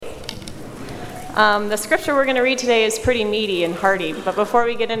The scripture we're going to read today is pretty meaty and hearty, but before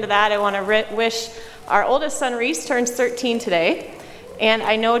we get into that, I want to wish our oldest son, Reese, turns 13 today, and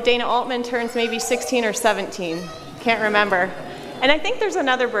I know Dana Altman turns maybe 16 or 17. Can't remember. And I think there's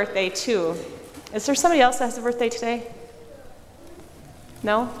another birthday, too. Is there somebody else that has a birthday today?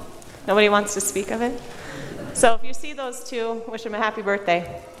 No? Nobody wants to speak of it? So if you see those two, wish them a happy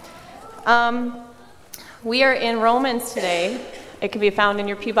birthday. We are in Romans today. It can be found in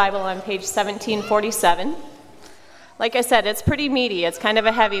your Pew Bible on page 1747. Like I said, it's pretty meaty. It's kind of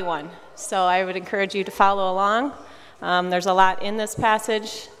a heavy one. So I would encourage you to follow along. There's a lot in this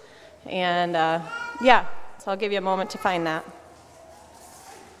passage. And so I'll give you a moment to find that.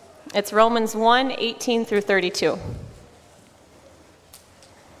 It's Romans 1, 18 through 32.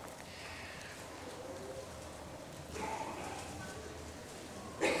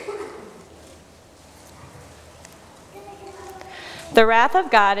 The wrath of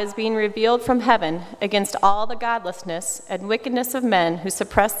God is being revealed from heaven against all the godlessness and wickedness of men who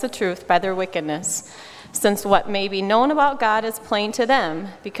suppress the truth by their wickedness, since what may be known about God is plain to them,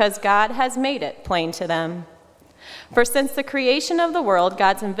 because God has made it plain to them. For since the creation of the world,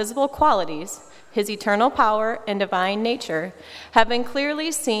 God's invisible qualities, his eternal power and divine nature, have been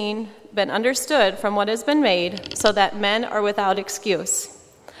clearly seen, been understood from what has been made, so that men are without excuse.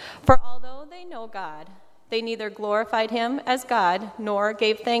 For although they know God, they neither glorified him as God nor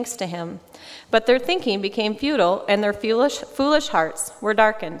gave thanks to him, but their thinking became futile and their foolish hearts were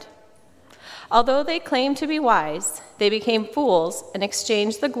darkened. Although they claimed to be wise, they became fools and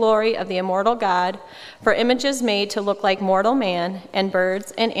exchanged the glory of the immortal God for images made to look like mortal man and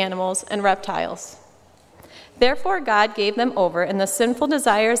birds and animals and reptiles. Therefore God gave them over in the sinful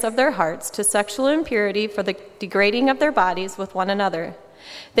desires of their hearts to sexual impurity for the degrading of their bodies with one another.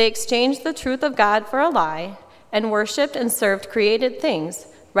 They exchanged the truth of God for a lie and worshipped and served created things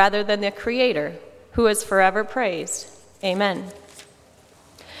rather than the Creator, who is forever praised. Amen.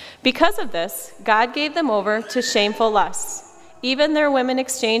 Because of this, God gave them over to shameful lusts. Even their women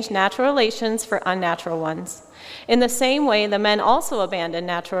exchanged natural relations for unnatural ones. In the same way, the men also abandoned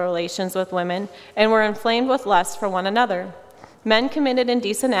natural relations with women and were inflamed with lust for one another. Men committed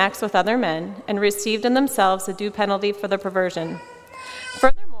indecent acts with other men and received in themselves a due penalty for the perversion.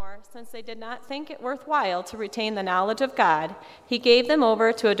 Furthermore, since they did not think it worthwhile to retain the knowledge of God, he gave them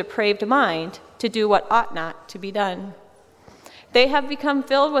over to a depraved mind to do what ought not to be done. They have become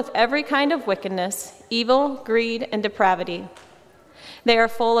filled with every kind of wickedness, evil, greed, and depravity. They are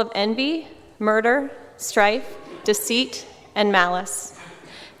full of envy, murder, strife, deceit, and malice.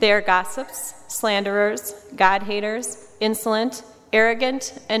 They are gossips, slanderers, God-haters, insolent,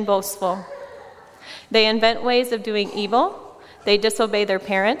 arrogant, and boastful. They invent ways of doing evil. They disobey their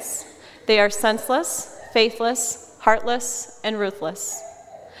parents. They are senseless, faithless, heartless, and ruthless.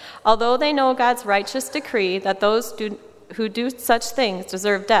 Although they know God's righteous decree that those who do such things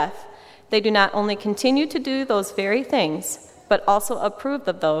deserve death, they do not only continue to do those very things, but also approve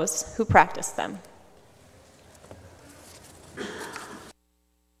of those who practice them.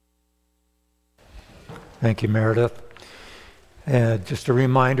 Thank you, Meredith. Just a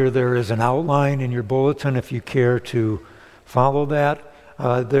reminder, there is an outline in your bulletin if you care to follow that.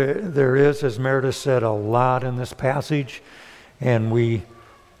 There is, as Meredith said, a lot in this passage, and we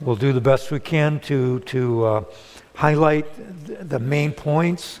will do the best we can to highlight the main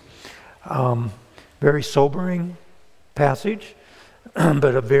points. Very sobering passage,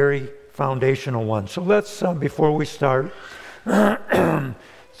 but a very foundational one. So let's, before we start,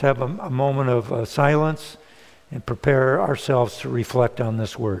 let's have a moment of silence and prepare ourselves to reflect on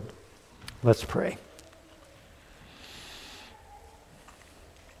this word. Let's pray.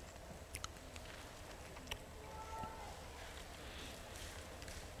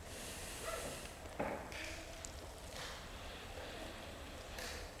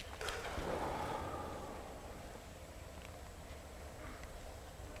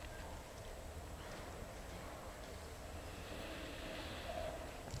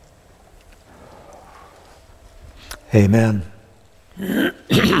 Amen.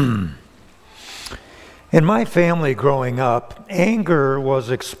 In my family growing up, anger was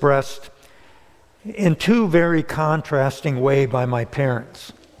expressed in two very contrasting ways by my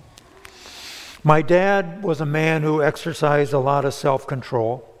parents. My dad was a man who exercised a lot of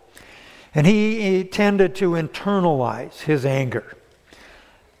self-control, and he tended to internalize his anger.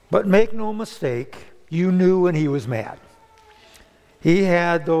 But make no mistake, you knew when he was mad. He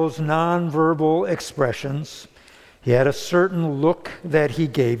had those nonverbal expressions. He had a certain look that he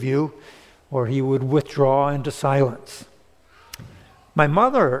gave you, or he would withdraw into silence. My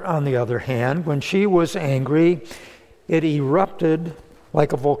mother, on the other hand, when she was angry, it erupted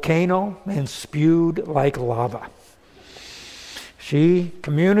like a volcano and spewed like lava. She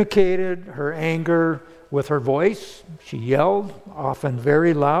communicated her anger with her voice. She yelled, often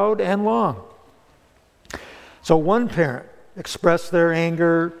very loud and long. So one parent expressed their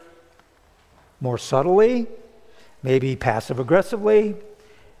anger more subtly, maybe passive-aggressively,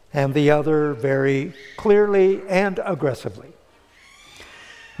 and the other very clearly and aggressively.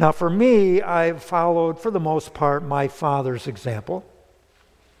 Now for me, I've followed, for the most part, my father's example,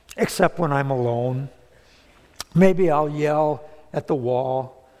 except when I'm alone. Maybe I'll yell at the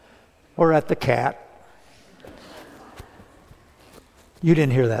wall or at the cat. You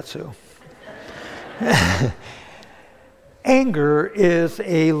didn't hear that, Sue. Anger is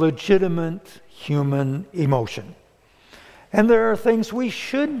a legitimate human emotion. And there are things we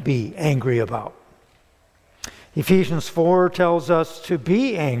should be angry about. Ephesians 4 tells us to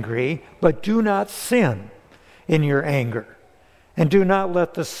be angry, but do not sin in your anger. And do not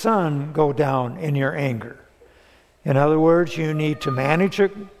let the sun go down in your anger. In other words, you need to manage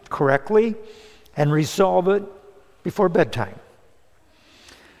it correctly and resolve it before bedtime.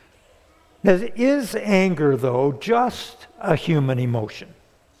 Now, is anger, though, just a human emotion?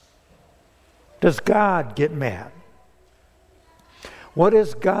 Does God get mad? What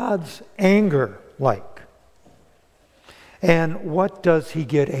is God's anger like? And what does he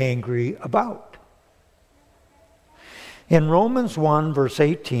get angry about? In Romans 1, verse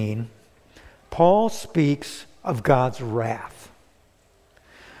 18, Paul speaks of God's wrath.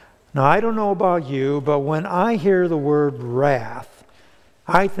 Now, I don't know about you, but when I hear the word wrath,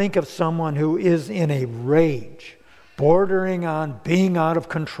 I think of someone who is in a rage, bordering on being out of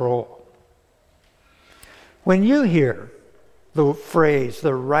control. When you hear the phrase,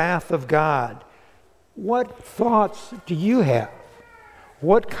 the wrath of God, what thoughts do you have?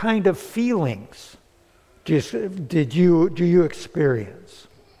 What kind of feelings do you experience?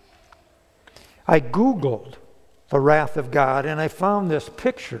 I Googled the wrath of God, and I found this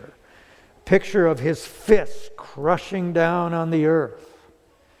picture of his fist crushing down on the earth.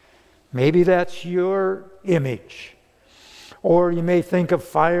 Maybe that's your image. Or you may think of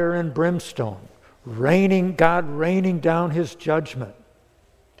fire and brimstone, God raining down his judgment.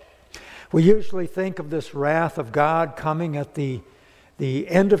 We usually think of this wrath of God coming at the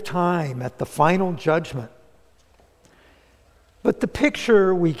end of time, at the final judgment. But the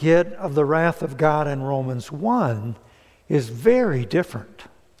picture we get of the wrath of God in Romans 1 is very different.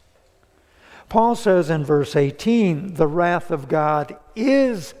 Paul says in verse 18, the wrath of God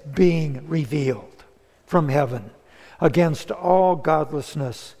is being revealed from heaven against all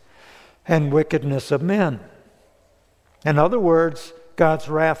godlessness and wickedness of men. In other words, God's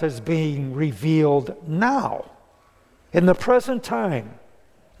wrath is being revealed now, in the present time,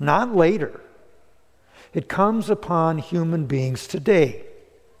 not later. It comes upon human beings today.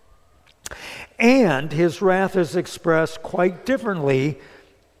 And his wrath is expressed quite differently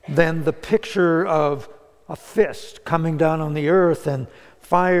than the picture of a fist coming down on the earth and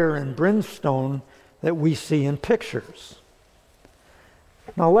fire and brimstone that we see in pictures.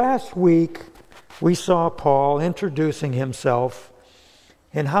 Now, last week, we saw Paul introducing himself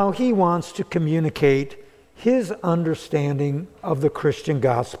and how he wants to communicate his understanding of the Christian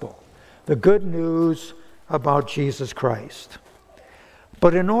gospel, the good news about Jesus Christ.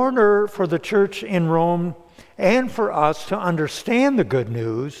 But in order for the church in Rome and for us to understand the good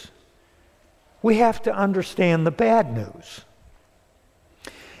news, we have to understand the bad news.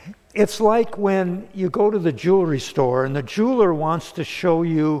 It's like when you go to the jewelry store and the jeweler wants to show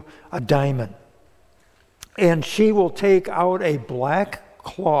you a diamond, and she will take out a black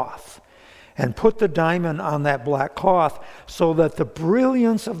cloth and put the diamond on that black cloth so that the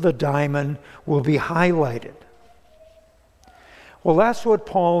brilliance of the diamond will be highlighted. Well, that's what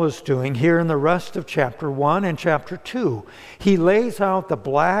Paul is doing here in the rest of chapter 1 and chapter 2. He lays out the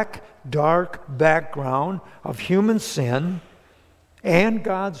black, dark background of human sin and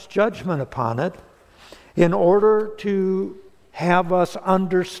God's judgment upon it in order to have us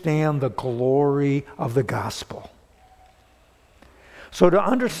understand the glory of the gospel. So to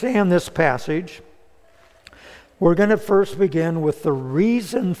understand this passage, we're going to first begin with the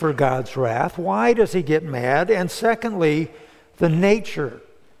reason for God's wrath. Why does he get mad? And secondly, the nature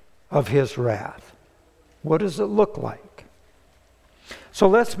of his wrath. What does it look like? So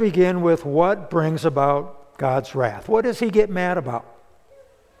let's begin with what brings about God's wrath. What does he get mad about?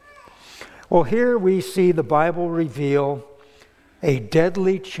 Well, here we see the Bible reveal a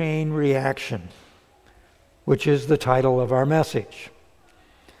deadly chain reaction, which is the title of our message.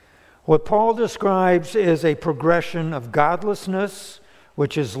 What Paul describes is a progression of godlessness,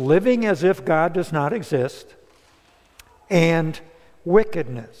 which is living as if God does not exist, and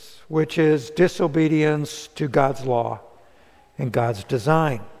wickedness, which is disobedience to God's law and God's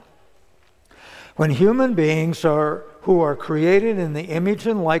design. When human beings who are created in the image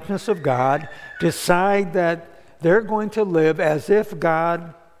and likeness of God decide that they're going to live as if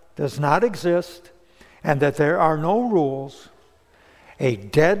God does not exist and that there are no rules, a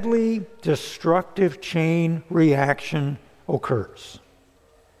deadly, destructive chain reaction occurs.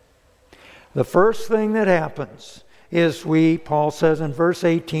 The first thing that happens is Paul says in verse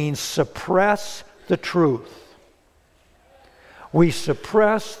 18, suppress the truth. We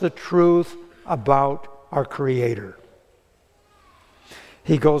suppress the truth about our Creator.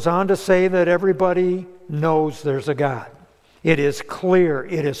 He goes on to say that everybody knows there's a God. It is clear,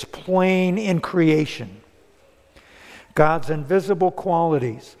 it is plain in creation. God's invisible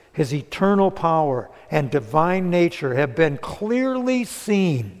qualities, His eternal power and divine nature have been clearly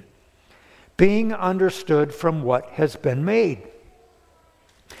seen, being understood from what has been made.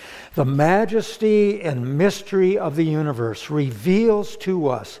 The majesty and mystery of the universe reveals to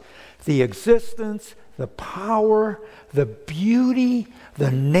us the existence, the power, the beauty,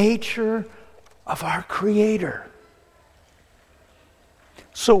 the nature of our Creator.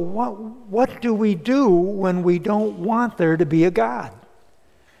 So what do we do when we don't want there to be a God?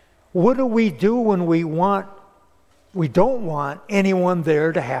 What do we do when we don't want anyone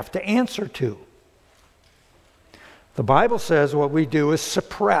there to have to answer to? The Bible says what we do is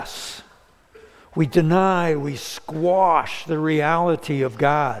suppress. We deny, we squash the reality of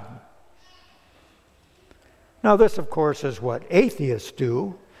God. Now this, of course, is what atheists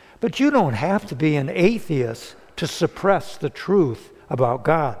do, but you don't have to be an atheist to suppress the truth about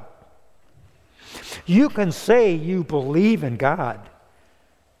God. You can say you believe in God,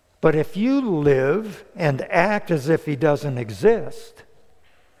 but if you live and act as if He doesn't exist,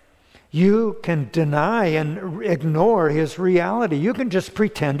 you can deny and ignore His reality. You can just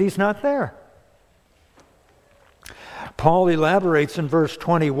pretend He's not there. Paul elaborates in verse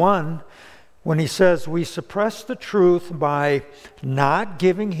 21 when he says, we suppress the truth by not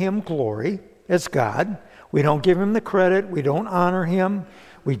giving Him glory as God. We don't give Him the credit. We don't honor Him.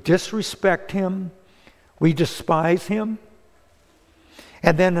 We disrespect Him. We despise Him.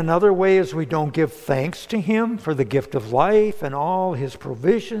 And then another way is we don't give thanks to Him for the gift of life and all His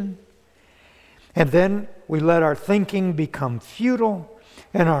provision. And then we let our thinking become futile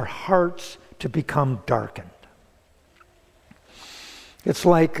and our hearts to become darkened. It's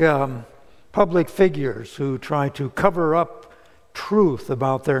like public figures who try to cover up truth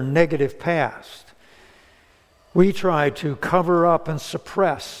about their negative past. We try to cover up and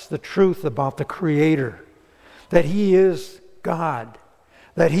suppress the truth about the Creator, that He is God,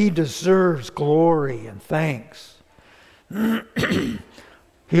 that He deserves glory and thanks.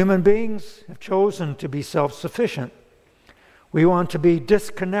 Human beings have chosen to be self-sufficient. We want to be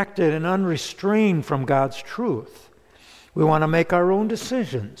disconnected and unrestrained from God's truth. We want to make our own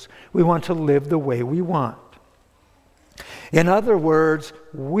decisions. We want to live the way we want. In other words,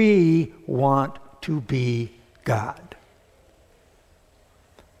 we want to be God.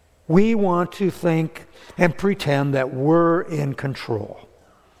 We want to think and pretend that we're in control.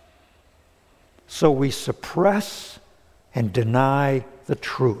 So we suppress and deny the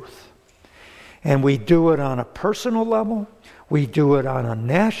truth. And we do it on a personal level. We do it on a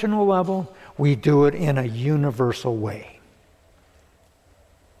national level. We do it in a universal way.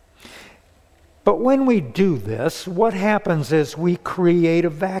 But when we do this, what happens is we create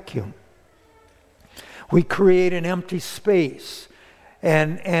a vacuum. We create an empty space,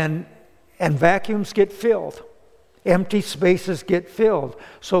 and vacuums get filled. Empty spaces get filled.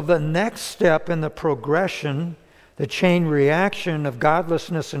 So the next step in the progression, the chain reaction of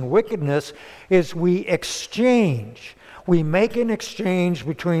godlessness and wickedness, is we exchange. We make an exchange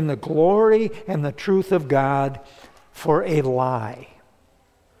between the glory and the truth of God for a lie.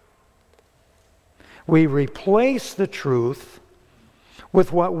 We replace the truth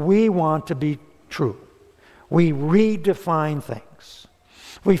with what we want to be true. We redefine things.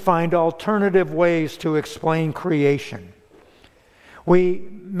 We find alternative ways to explain creation. We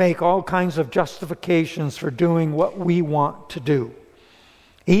make all kinds of justifications for doing what we want to do,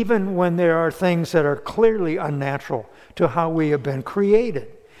 even when there are things that are clearly unnatural to how we have been created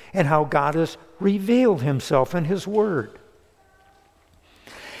and how God has revealed Himself in His Word.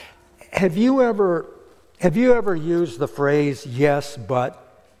 Have you ever used the phrase, yes, but?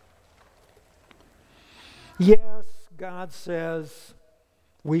 Yes, God says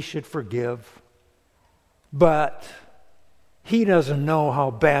we should forgive, but He doesn't know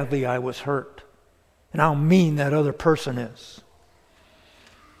how badly I was hurt and how mean that other person is.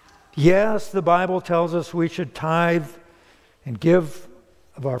 Yes, the Bible tells us we should tithe and give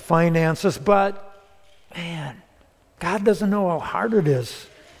of our finances, but, man, God doesn't know how hard it is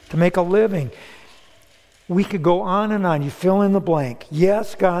to make a living. We could go on and on. You fill in the blank.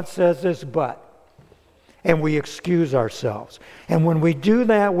 Yes, God says this, but. And we excuse ourselves. And when we do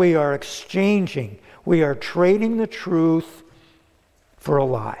that, we are exchanging. We are trading the truth for a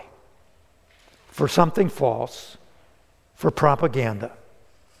lie, for something false, for propaganda.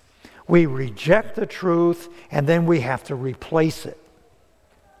 We reject the truth, and then we have to replace it.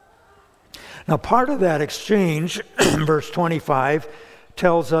 Now, part of that exchange, verse 25,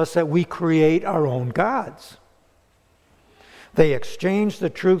 tells us that we create our own gods. They exchanged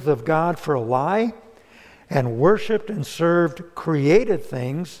the truth of God for a lie and worshiped and served created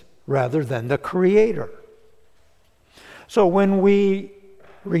things rather than the Creator. So when we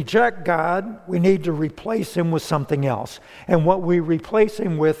reject God, we need to replace Him with something else. And what we replace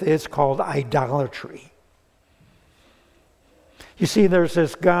Him with is called idolatry. You see, there's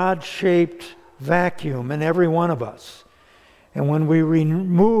this God-shaped vacuum in every one of us. And when we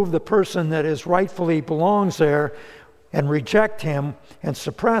remove the person that rightfully belongs there and reject Him and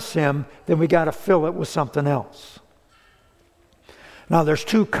suppress Him, then we got to fill it with something else. Now, there's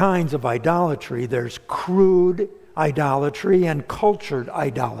two kinds of idolatry. There's crude idolatry and cultured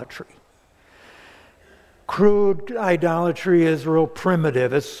idolatry. Crude idolatry is real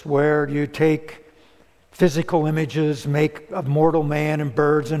primitive. It's where you take physical images, make of mortal man and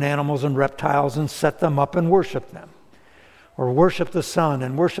birds and animals and reptiles and set them up and worship them. Or worship the sun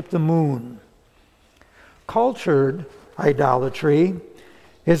and worship the moon. Cultured idolatry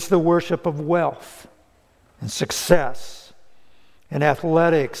is the worship of wealth and success and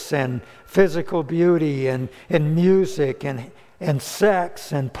athletics and physical beauty and music and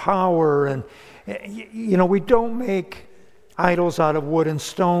sex and power. And, we don't make idols out of wood and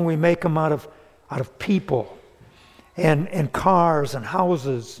stone. We make them out of people and cars and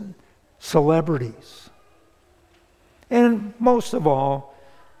houses and celebrities. And most of all,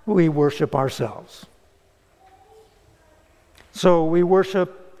 we worship ourselves. So we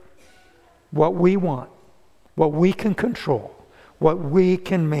worship what we want, what we can control, what we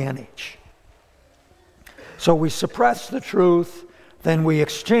can manage. So we suppress the truth, then we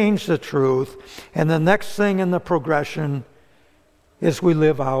exchange the truth, and the next thing in the progression is we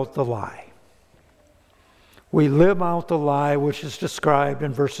live out the lie. We live out the lie which is described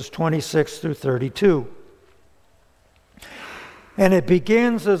in verses 26 through 32. And it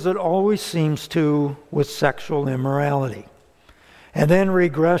begins, as it always seems to, with sexual immorality. And then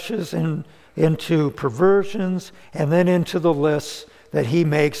regresses into perversions, and then into the lists that he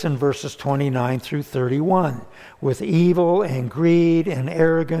makes in verses 29 through 31, with evil and greed and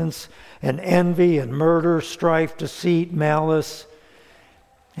arrogance and envy and murder, strife, deceit, malice.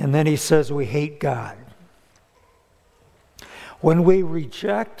 And then he says we hate God. When we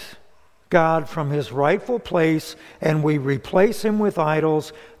reject God from His rightful place and we replace Him with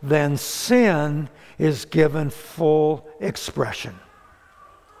idols, then sin is given full expression.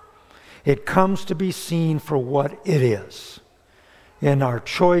 It comes to be seen for what it is in our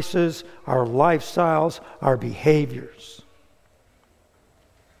choices, our lifestyles, our behaviors.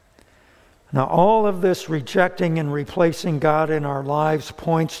 Now, all of this rejecting and replacing God in our lives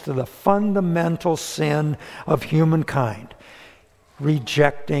points to the fundamental sin of humankind,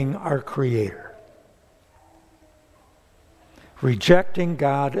 rejecting our Creator. Rejecting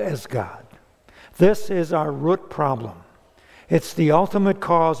God as God. This is our root problem. It's the ultimate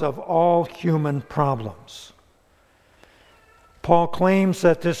cause of all human problems. Paul claims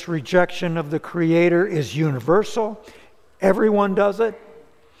that this rejection of the Creator is universal. Everyone does it.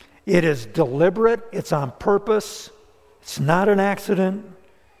 It is deliberate. It's on purpose. It's not an accident.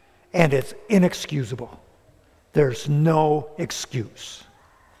 And it's inexcusable. There's no excuse.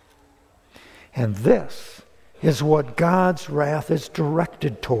 And this is what God's wrath is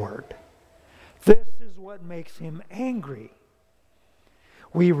directed toward. This is what makes Him angry.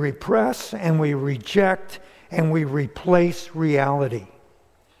 We repress and we reject and we replace reality.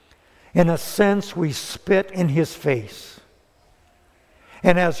 In a sense, we spit in His face.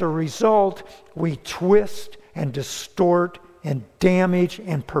 And as a result, we twist and distort and damage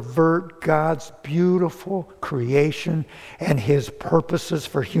and pervert God's beautiful creation and His purposes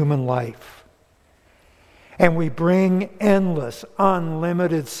for human life. And we bring endless,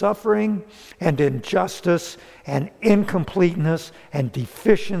 unlimited suffering and injustice and incompleteness and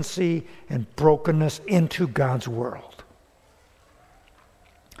deficiency and brokenness into God's world.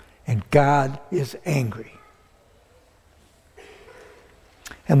 And God is angry.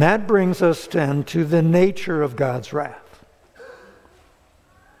 And that brings us then to the nature of God's wrath.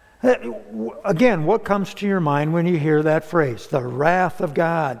 Again, what comes to your mind when you hear that phrase? The wrath of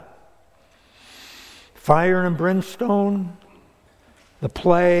God. Fire and brimstone, the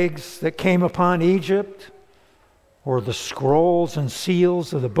plagues that came upon Egypt, or the scrolls and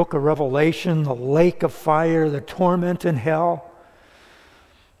seals of the book of Revelation, the lake of fire, the torment in hell.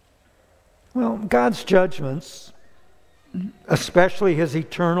 Well, God's judgments, especially his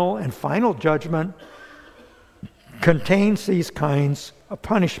eternal and final judgment, contains these kinds of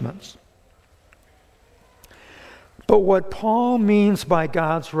punishments. But what Paul means by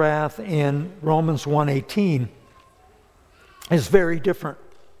God's wrath in Romans 1:18 is very different.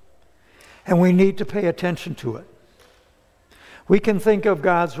 And we need to pay attention to it. We can think of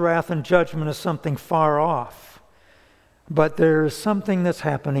God's wrath and judgment as something far off, but there is something that's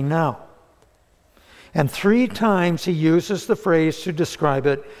happening now. And 3 times he uses the phrase to describe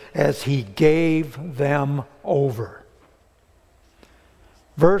it as he gave them over.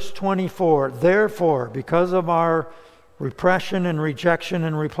 Verse 24, therefore, because of our repression and rejection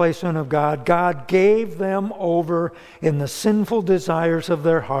and replacement of God, God gave them over in the sinful desires of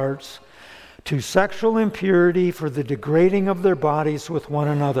their hearts to sexual impurity for the degrading of their bodies with one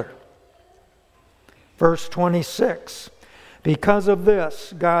another. Verse 26, because of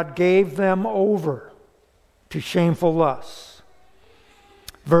this, God gave them over to shameful lusts.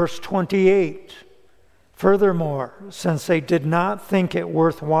 Verse 28, furthermore, since they did not think it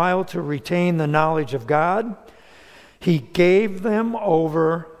worthwhile to retain the knowledge of God, he gave them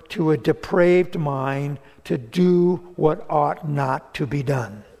over to a depraved mind to do what ought not to be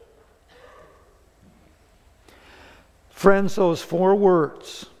done. Friends, those 4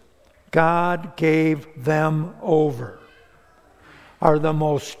 words, God gave them over, are the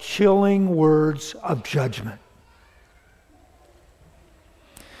most chilling words of judgment.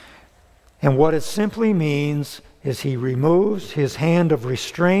 And what it simply means is he removes his hand of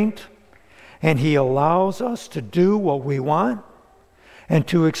restraint and he allows us to do what we want and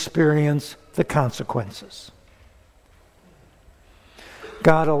to experience the consequences.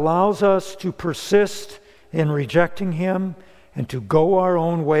 God allows us to persist in rejecting him and to go our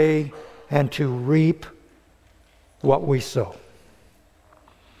own way and to reap what we sow.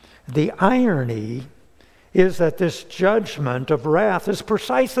 The irony is that this judgment of wrath is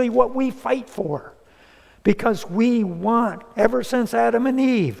precisely what we fight for, because we want, ever since Adam and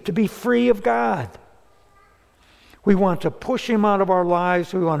Eve, to be free of God. We want to push him out of our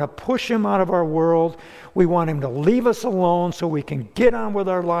lives. We want to push him out of our world. We want him to leave us alone so we can get on with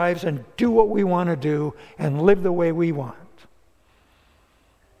our lives and do what we want to do and live the way we want.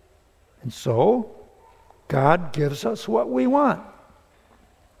 And so, God gives us what we want.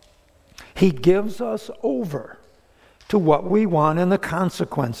 He gives us over to what we want and the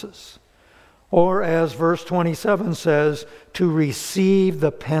consequences. Or as verse 27 says, to receive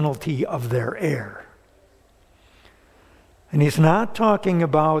the penalty of their error. And he's not talking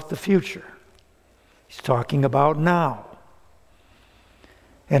about the future. He's talking about now.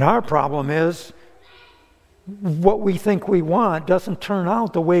 And our problem is, what we think we want doesn't turn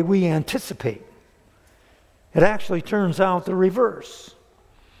out the way we anticipate. It actually turns out the reverse.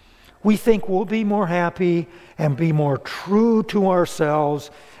 We think we'll be more happy and be more true to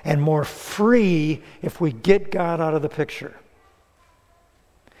ourselves and more free if we get God out of the picture.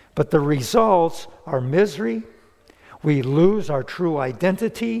 But the results are misery. We lose our true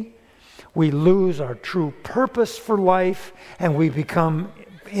identity. We lose our true purpose for life, and we become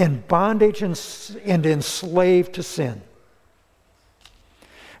in bondage and enslaved to sin.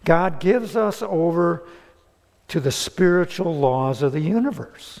 God gives us over to the spiritual laws of the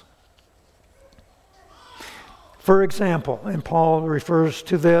universe. For example, and Paul refers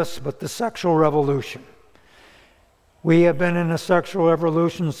to this, but the sexual revolution. We have been in a sexual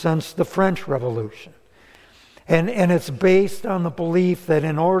revolution since the French Revolution. And it's based on the belief that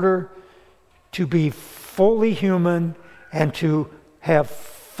in order to be fully human and to have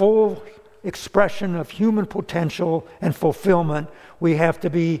full expression of human potential and fulfillment, we have to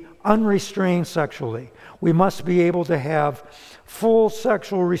be unrestrained sexually. We must be able to have full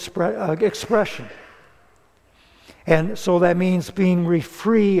sexual expression. And so that means being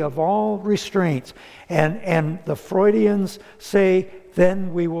free of all restraints. And the Freudians say,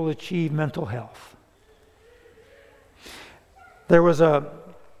 then we will achieve mental health. There was an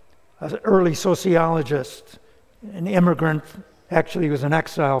early sociologist, an immigrant, actually he was an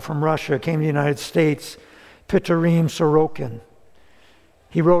exile from Russia, came to the United States, Pitarim Sorokin.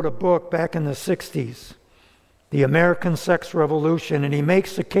 He wrote a book back in the 60s, The American Sex Revolution, and he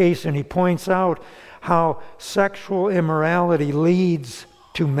makes the case and he points out how sexual immorality leads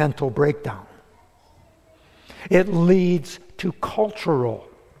to mental breakdown. It leads to cultural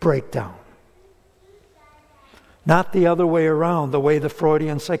breakdown. Not the other way around, the way the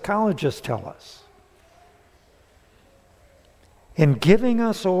Freudian psychologists tell us. In giving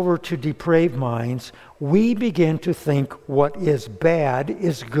us over to depraved minds, we begin to think what is bad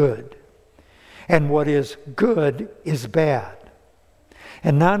is good, and what is good is bad.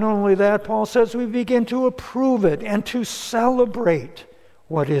 And not only that, Paul says we begin to approve it and to celebrate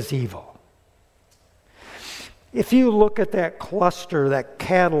what is evil. If you look at that cluster, that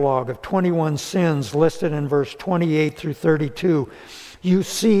catalog of 21 sins listed in verse 28 through 32, you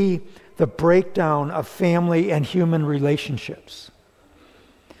see the breakdown of family and human relationships.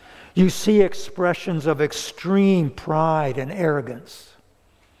 You see expressions of extreme pride and arrogance.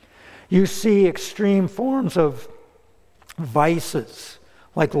 You see extreme forms of vices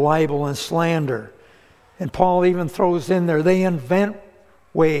like libel and slander. And Paul even throws in there, they invent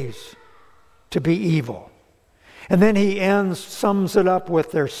ways to be evil. And then he sums it up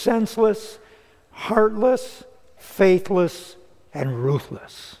with they're senseless, heartless, faithless, and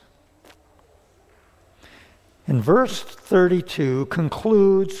ruthless. And verse 32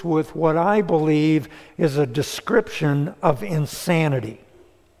 concludes with what I believe is a description of insanity.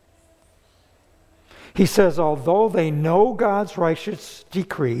 He says, although they know God's righteous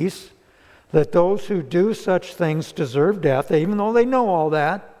decrees, that those who do such things deserve death, even though they know all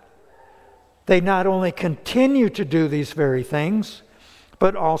that, they not only continue to do these very things,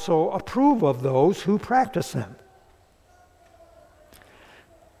 but also approve of those who practice them.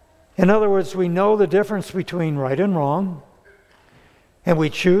 In other words, we know the difference between right and wrong, and we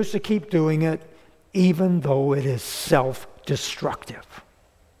choose to keep doing it even though it is self-destructive.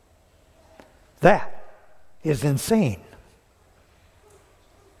 That is insane.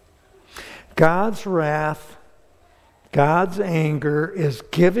 God's wrath, God's anger is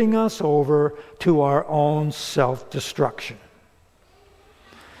giving us over to our own self-destruction.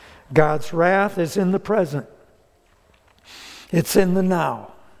 God's wrath is in the present. It's in the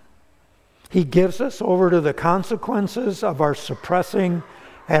now. He gives us over to the consequences of our suppressing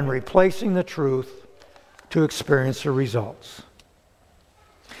and replacing the truth to experience the results.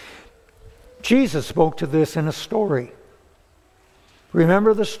 Jesus spoke to this in a story.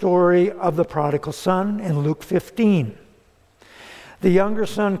 Remember the story of the prodigal son in Luke 15. The younger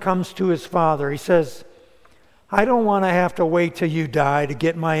son comes to his father. He says, I don't want to have to wait till you die to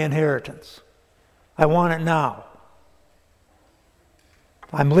get my inheritance. I want it now.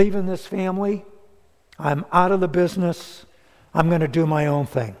 I'm leaving this family. I'm out of the business. I'm going to do my own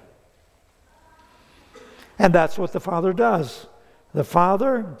thing. And that's what the father does. The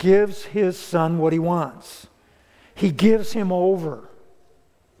father gives his son what he wants. He gives him over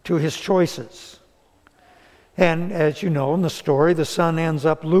to his choices. And as you know in the story, the son ends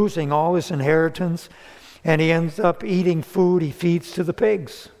up losing all his inheritance, and he ends up eating food he feeds to the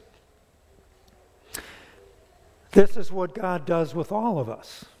pigs. This is what God does with all of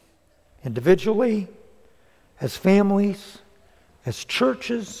us, individually, as families, as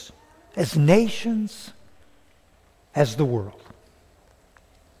churches, as nations, as the world.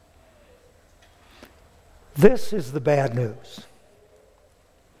 This is the bad news.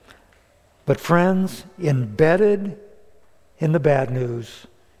 But friends, embedded in the bad news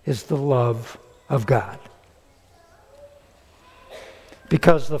is the love of God.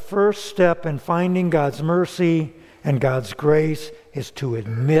 Because the first step in finding God's mercy and God's grace is to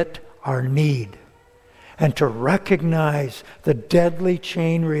admit our need and to recognize the deadly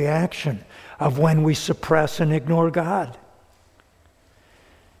chain reaction of when we suppress and ignore God.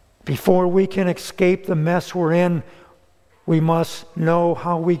 Before we can escape the mess we're in, we must know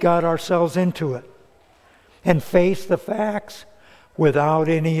how we got ourselves into it and face the facts without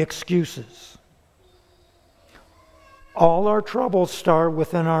any excuses. All our troubles start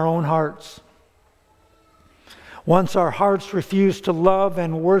within our own hearts. Once our hearts refuse to love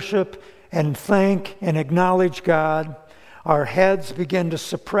and worship and thank and acknowledge God, our heads begin to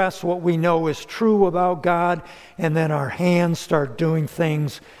suppress what we know is true about God, and then our hands start doing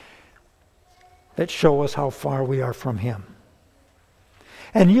things that show us how far we are from Him.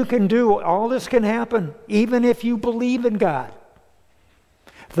 And you can do, all this can happen, even if you believe in God.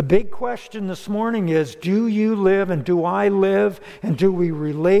 The big question this morning is, do you live and do I live and do we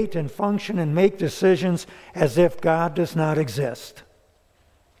relate and function and make decisions as if God does not exist?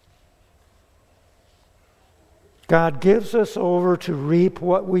 God gives us over to reap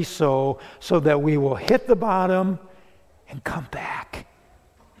what we sow so that we will hit the bottom and come back.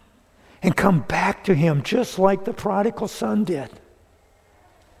 And come back to Him just like the prodigal son did.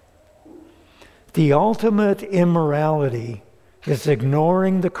 The ultimate immorality is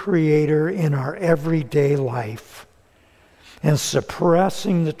ignoring the Creator in our everyday life and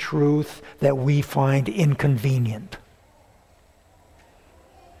suppressing the truth that we find inconvenient.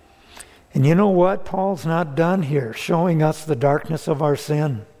 And you know what? Paul's not done here, showing us the darkness of our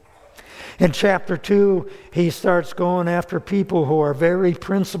sin. In chapter 2, he starts going after people who are very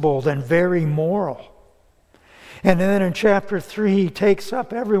principled and very moral. And then in chapter 3, he takes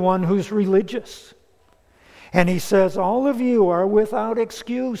up everyone who's religious. And he says, all of you are without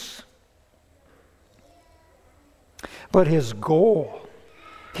excuse. But his goal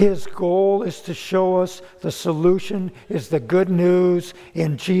is to show us the solution is the good news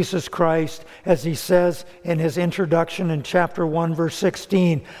in Jesus Christ. As he says in his introduction in chapter 1, verse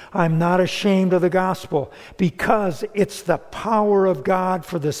 16, I'm not ashamed of the gospel because it's the power of God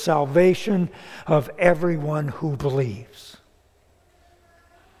for the salvation of everyone who believes.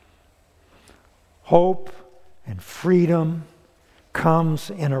 Hope and freedom comes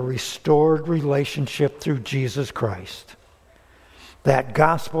in a restored relationship through Jesus Christ. That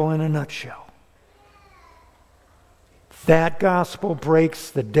gospel in a nutshell. That gospel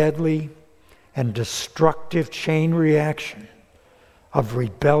breaks the deadly and destructive chain reaction of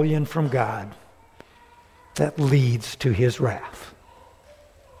rebellion from God that leads to his wrath.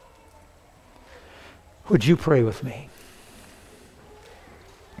 Would you pray with me?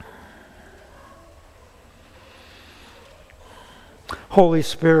 Holy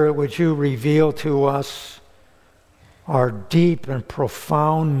Spirit, would you reveal to us our deep and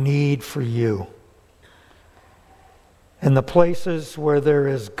profound need for you. In the places where there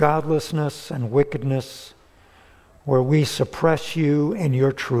is godlessness and wickedness, where we suppress you and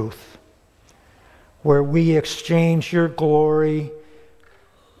your truth, where we exchange your glory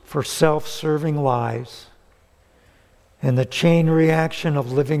for self-serving lives, and the chain reaction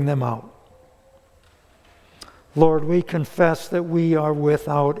of living them out. Lord, we confess that we are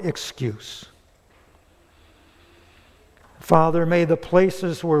without excuse. Father, may the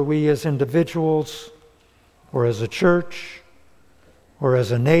places where we as individuals, or as a church, or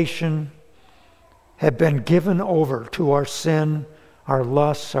as a nation, have been given over to our sin, our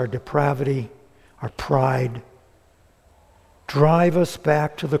lusts, our depravity, our pride, drive us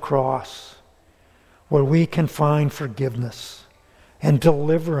back to the cross, where we can find forgiveness and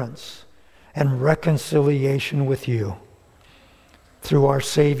deliverance and reconciliation with you through our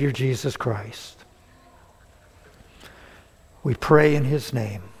Savior Jesus Christ. We pray in his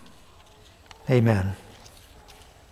name. Amen.